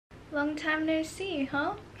Long time no see,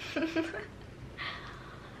 huh?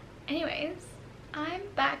 Anyways, I'm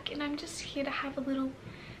back and I'm just here to have a little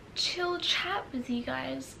chill chat with you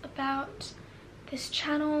guys about this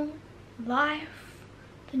channel, life,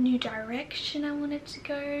 the new direction I wanted to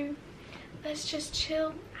go. Let's just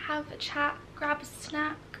chill, have a chat, grab a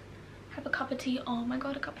snack, have a cup of tea. Oh my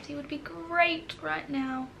god, a cup of tea would be great right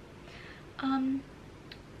now. And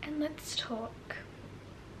let's talk,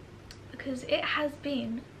 because it has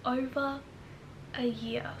been over a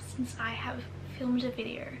year since I have filmed a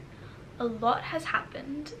video. A lot has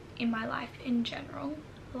happened in my life in general.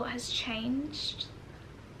 A lot has changed.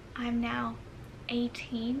 I'm now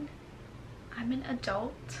 18. I'm an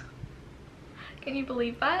adult. Can you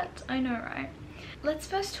believe that? I know, right? Let's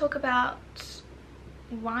first talk about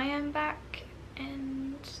why I'm back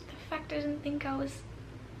and the fact I didn't think I was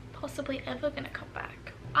possibly ever gonna come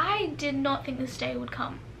back. I did not think this day would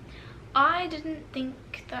come. I didn't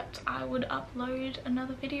think that I would upload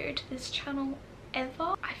another video to this channel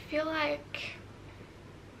ever. I feel like,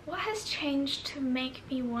 what has changed to make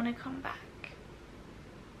me want to come back?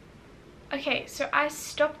 Okay, so I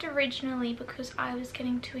stopped originally because I was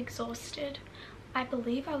getting too exhausted. I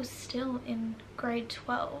believe I was still in grade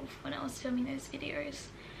 12 when I was filming those videos,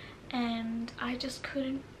 and I just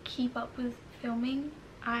couldn't keep up with filming.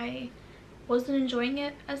 I wasn't enjoying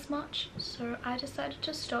it as much, so I decided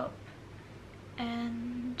to stop.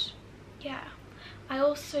 And yeah, I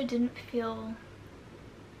also didn't feel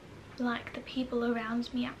like the people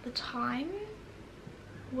around me at the time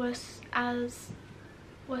were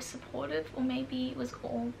supportive, or maybe it was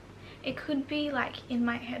all, it could be like in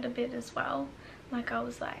my head a bit as well, like I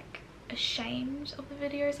was like ashamed of the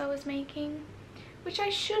videos I was making, which I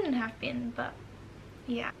shouldn't have been, but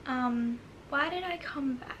yeah. Why did I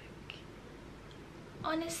come back?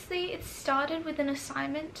 Honestly, it started with an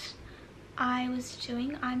assignment I was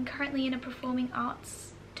doing. I'm currently doing a performing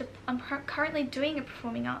arts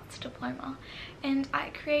diploma, and I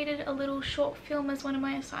created a little short film as one of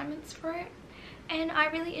my assignments for it, and I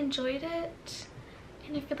really enjoyed it,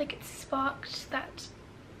 and I feel like it sparked that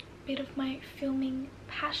bit of my filming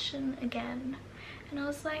passion again, and I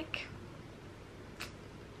was like,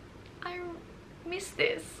 I miss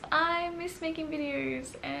this. I miss making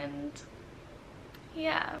videos, and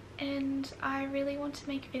yeah, and I really want to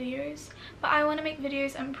make videos, but I want to make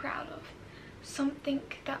videos I'm proud of. Something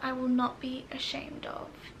that I will not be ashamed of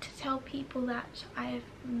to tell people that I've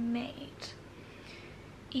made.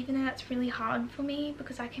 Even though that's really hard for me,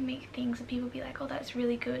 because I can make things and people be like, oh, that's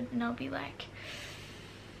really good, and I'll be like,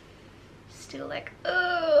 still like,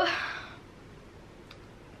 ugh.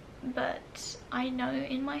 But I know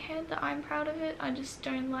in my head that I'm proud of it. I just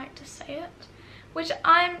don't like to say it, which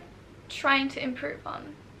I'm trying to improve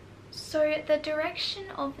on. So the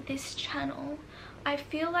direction of this channel, I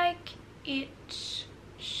feel like it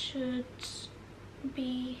should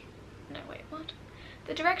be, no wait, what?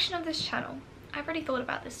 The direction of this channel, I've already thought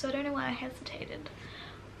about this, so I don't know why I hesitated.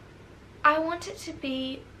 I want it to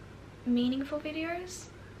be meaningful videos,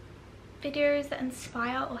 videos that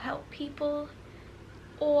inspire or help people,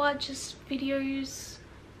 or just videos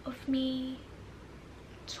of me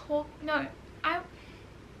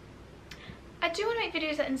I do want to make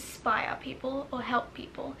videos that inspire people or help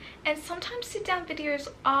people, and sometimes sit down videos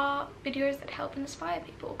are videos that help inspire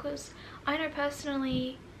people, because I know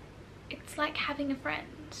personally it's like having a friend,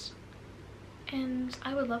 and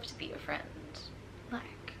I would love to be a friend.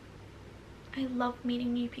 Like, I love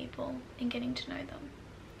meeting new people and getting to know them,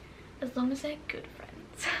 as long as they're good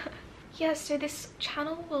friends. Yeah, so this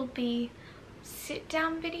channel will be more sit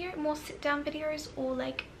down videos, or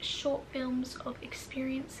like short films of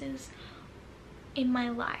experiences in my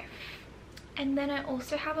life. And then I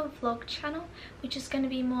also have a vlog channel, which is going to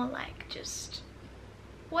be more like just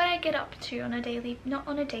what I get up to on a daily, not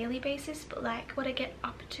on a daily basis, but like what I get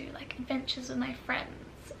up to, like adventures with my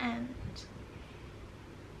friends, and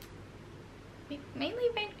mainly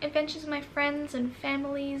adventures with my friends and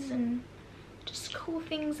families, and just cool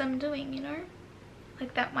things I'm doing, you know?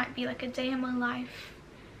 Like that might be like a day in my life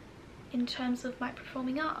in terms of my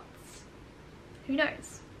performing arts. Who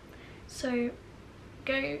knows? So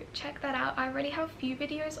go check that out. I already have a few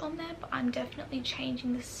videos on there, but I'm definitely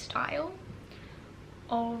changing the style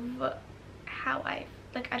of how I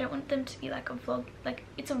don't want them to be like a vlog. Like,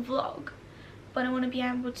 it's a vlog, but I want to be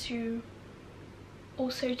able to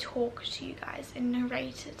also talk to you guys and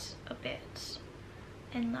narrate it a bit,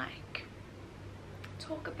 and like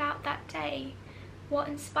talk about that day, what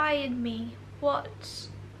inspired me, what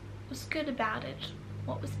was good about it,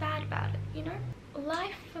 what was bad about it, you know?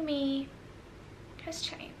 Life for me has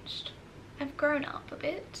changed. I've grown up a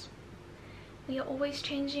bit, We are always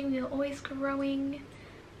changing, we are always growing.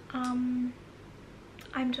 I'm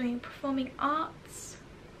doing performing arts.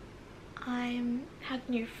 I'm have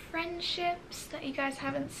new friendships that you guys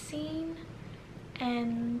haven't seen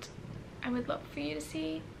and I would love for you to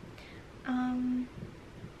see. And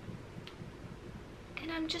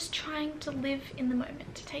I'm just trying to live in the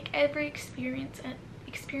moment, to take every experience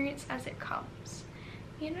as it comes,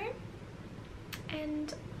 you know?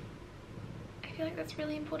 And I feel like that's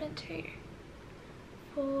really important too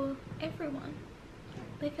for everyone.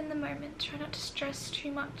 Live in the moment, try not to stress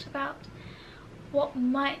too much about what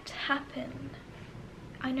might happen.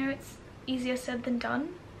 I know it's easier said than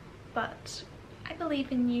done, but I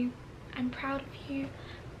believe in you, I'm proud of you,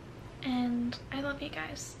 and I love you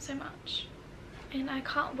guys so much. And I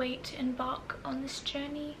can't wait to embark on this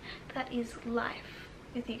journey that is life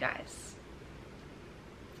with you guys.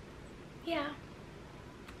 Yeah.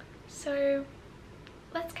 So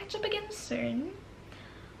let's catch up again soon.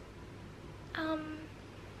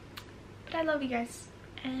 But I love you guys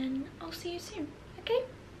and I'll see you soon, okay?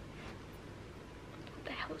 What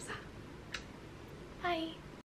the hell is that? Bye.